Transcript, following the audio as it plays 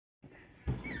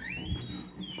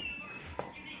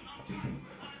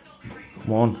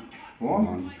Morgen.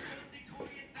 Morgen.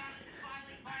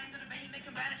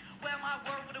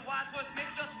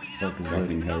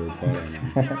 Fucking Harry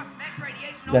Potter.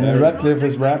 Daniel Radcliffe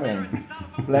is rapping.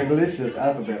 Blacklicious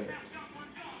alphabet.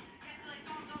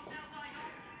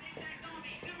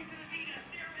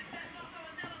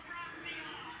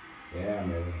 Ja,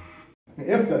 med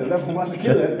det. Efter det, derfor var så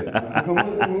ked af det.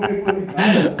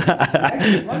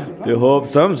 Det håb.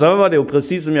 Så var det jo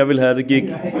præcis som jeg ville have det gik.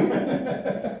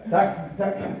 Tak.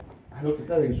 Han lugter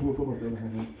stadig en sur fodboldspiller.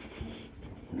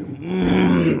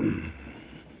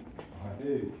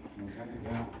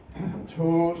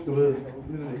 Toast, du ved. Det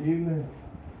hele.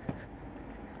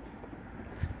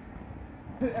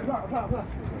 Er klar.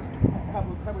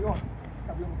 Her på jorden.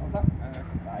 Klar.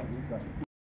 Nej, det er ikke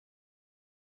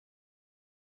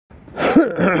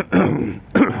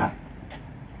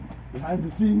behind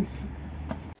the scenes.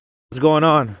 What's going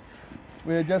on?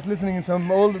 We're just listening to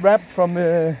some old rap from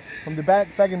the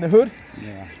back in the hood.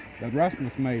 Yeah, that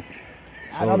Rasmus made.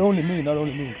 Not only me.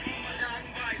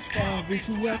 Hvis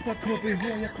du er fra KBH,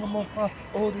 jeg kommer fra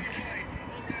Aarhus.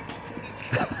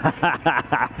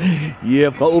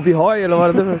 Yeah, fra Åbyhøj,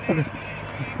 eller hvad er det?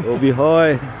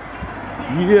 Åbyhøj.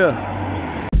 Yeah.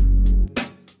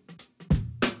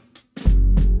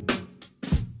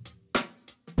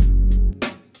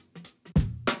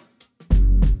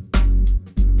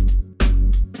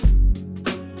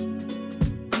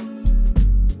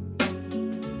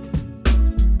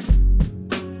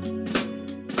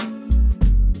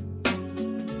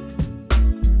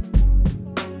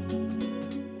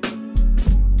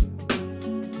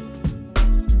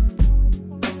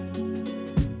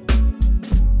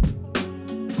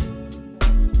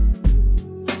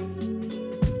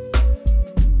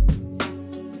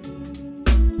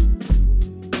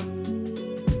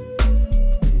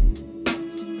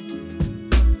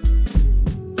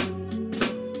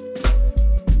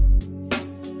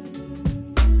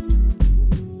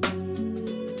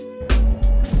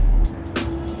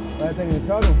 Hvad tænker du,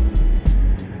 tør du?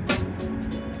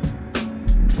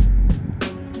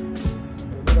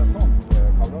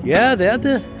 Ja, det er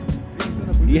det.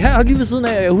 Ja, og lige ved siden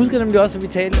af. Jeg husker nemlig også, at vi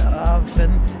talte.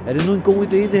 Fanden. Er det nu en god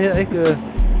idé, det her, ikke?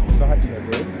 Så har de været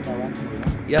gået med der var.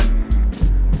 Ja.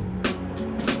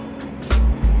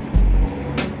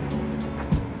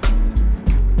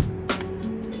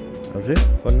 Kan du se?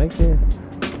 Var den ikke det?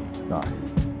 Nej.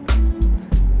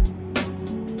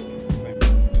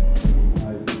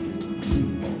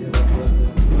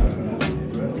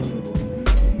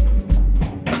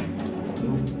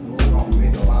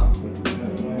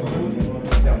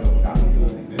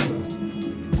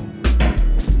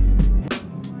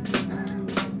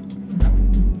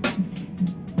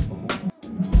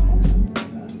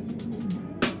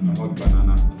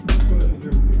 Banana.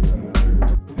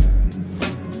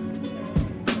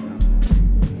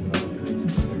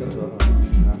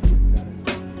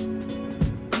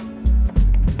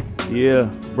 Yeah,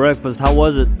 breakfast, how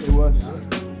was it? It was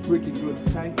freaking good.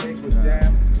 Pancakes with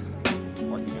jam.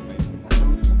 Fucking amazing.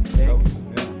 Eggs.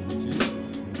 Yeah,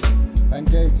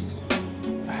 pancakes.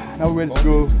 Now we're ready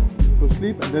to go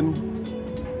sleep and then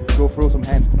go throw some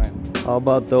hands tonight. How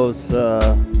about those,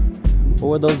 what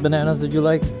were those bananas that you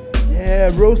like?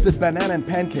 Yeah, roasted banana and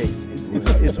pancakes.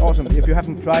 It's awesome. If you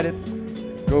haven't tried it,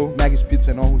 go Maggie's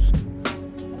Pizza in Aarhus.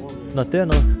 Nå, det er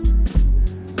noget.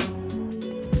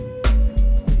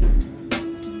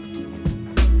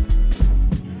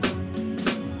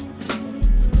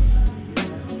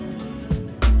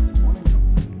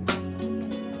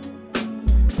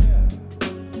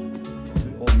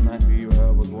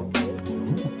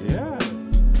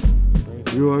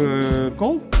 You are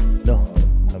cold? No.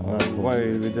 Why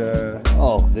with the...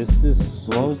 Oh, this is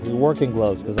working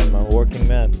gloves because I'm a working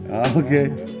man.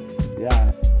 Okay.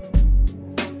 Yeah.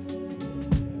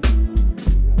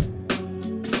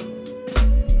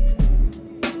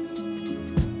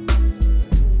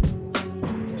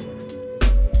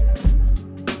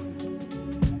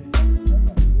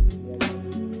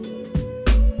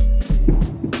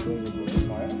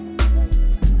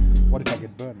 What if I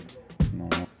get burned? No.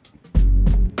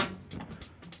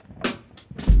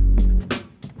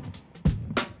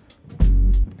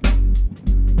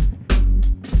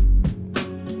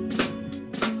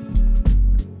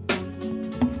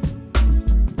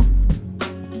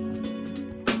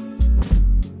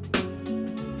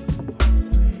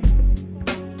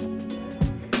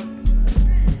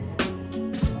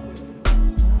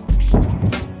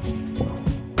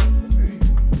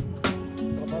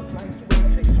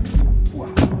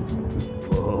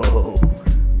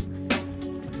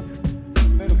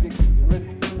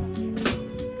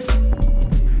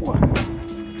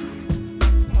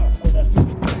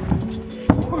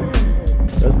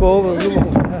 håbet. Så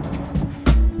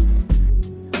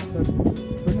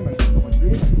begynder man at komme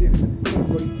tilbage, og det er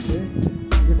så tilbage.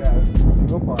 Det kan være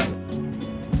snupper.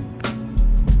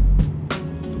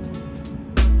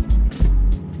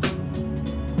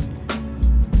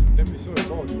 Dem vi så i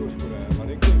går, de var sgu da, var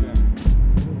det ikke det der?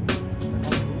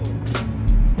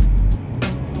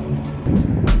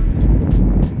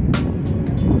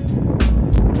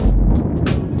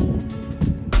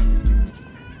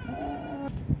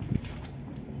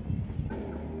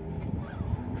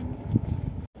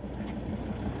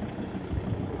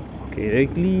 Okay, det er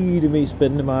ikke lige det mest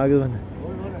spændende marked, men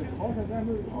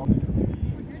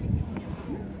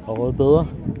har råd bedre.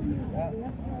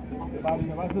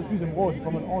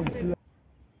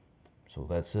 So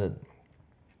that's it.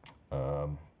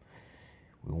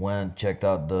 We went, checked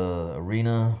out the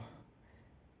arena.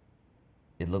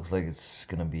 It looks like it's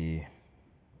gonna be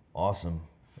awesome,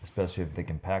 especially if they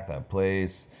can pack that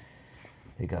place.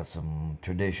 They got some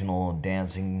traditional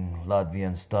dancing,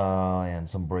 Latvian style, and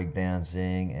some break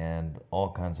dancing, and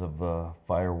all kinds of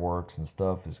fireworks and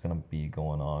stuff is gonna be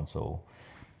going on. So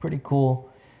pretty cool.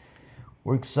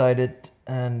 We're excited,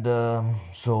 and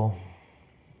so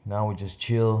now we just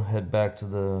chill, head back to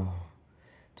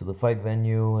the fight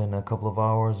venue in a couple of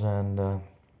hours, and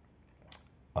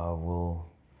I will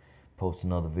post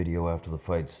another video after the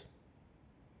fights.